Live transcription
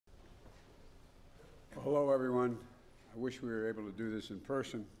Hello, everyone. I wish we were able to do this in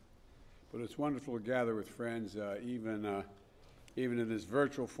person, but it's wonderful to gather with friends, even in this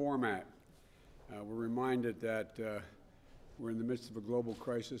virtual format. We're reminded that we're in the midst of a global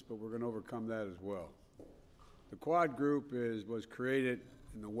crisis, but we're going to overcome that as well. The Quad Group was created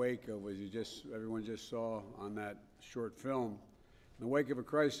in the wake of, as everyone just saw on that short film, in the wake of a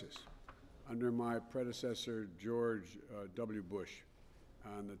crisis under my predecessor, George W. Bush,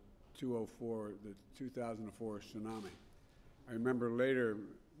 on the 2004 tsunami. I remember later,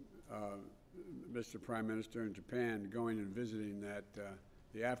 Mr. Prime Minister in Japan going and visiting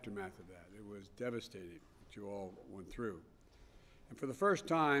the aftermath of that. It was devastating what you all went through. And for the first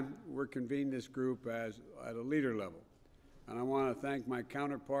time, we're convening this group at a leader level. And I want to thank my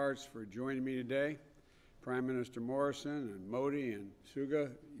counterparts for joining me today. Prime Minister Morrison and Modi and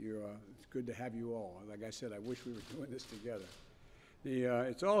Suga, it's good to have you all. Like I said, I wish we were doing this together.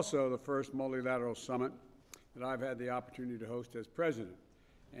 It's also the first multilateral summit that I've had the opportunity to host as president.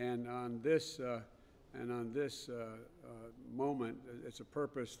 And on this moment, it's a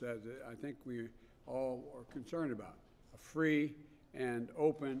purpose that I think we all are concerned about. A free and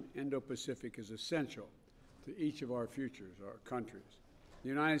open Indo-Pacific is essential to each of our futures, our countries. The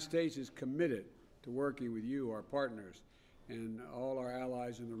United States is committed to working with you, our partners, and all our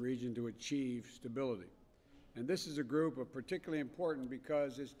allies in the region to achieve stability. And this is a group of particularly important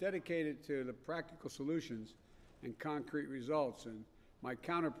because it's dedicated to the practical solutions and concrete results. And my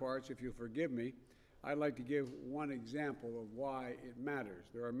counterparts, if you'll forgive me, I'd like to give one example of why it matters.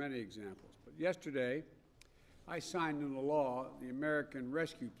 There are many examples. But yesterday, I signed into law the American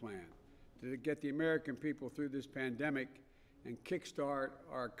Rescue Plan to get the American people through this pandemic and kickstart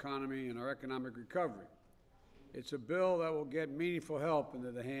our economy and our economic recovery. It's a bill that will get meaningful help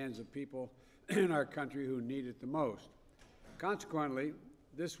into the hands of people in our country who need it the most. Consequently,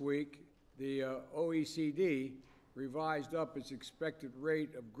 this week, the OECD revised up its expected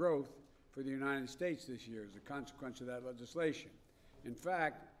rate of growth for the United States this year as a consequence of that legislation. In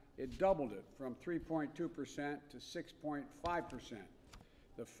fact, it doubled it from 3.2% to 6.5%,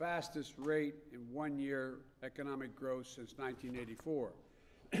 the fastest rate in one-year economic growth since 1984.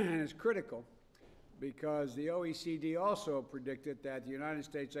 And it's critical because the OECD also predicted that the United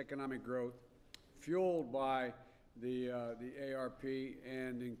States economic growth, fueled by the ARP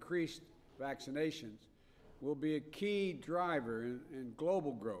and increased vaccinations, will be a key driver in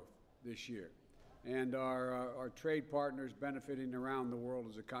global growth this year, and our trade partners benefiting around the world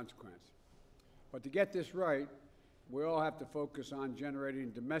as a consequence. But to get this right, we all have to focus on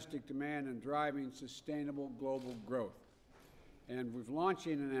generating domestic demand and driving sustainable global growth. And we're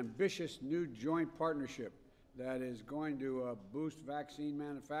launching an ambitious new joint partnership that is going to boost vaccine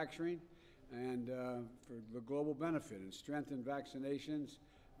manufacturing and for the global benefit and strengthen vaccinations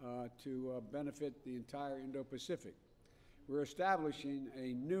to benefit the entire Indo-Pacific. We're establishing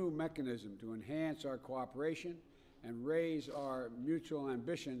a new mechanism to enhance our cooperation and raise our mutual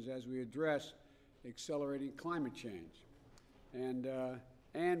ambitions as we address accelerating climate change. And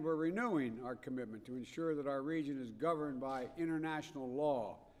we're renewing our commitment to ensure that our region is governed by international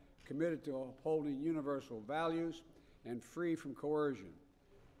law, committed to upholding universal values and free from coercion.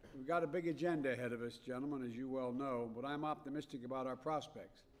 We've got a big agenda ahead of us, gentlemen, as you well know, but I'm optimistic about our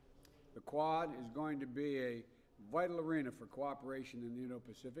prospects. The Quad is going to be a vital arena for cooperation in the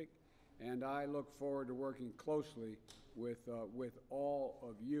Indo-Pacific, and I look forward to working closely with all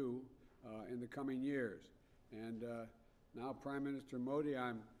of you in the coming years. And now, Prime Minister Modi,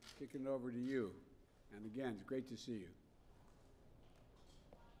 I'm kicking it over to you. And again, it's great to see you.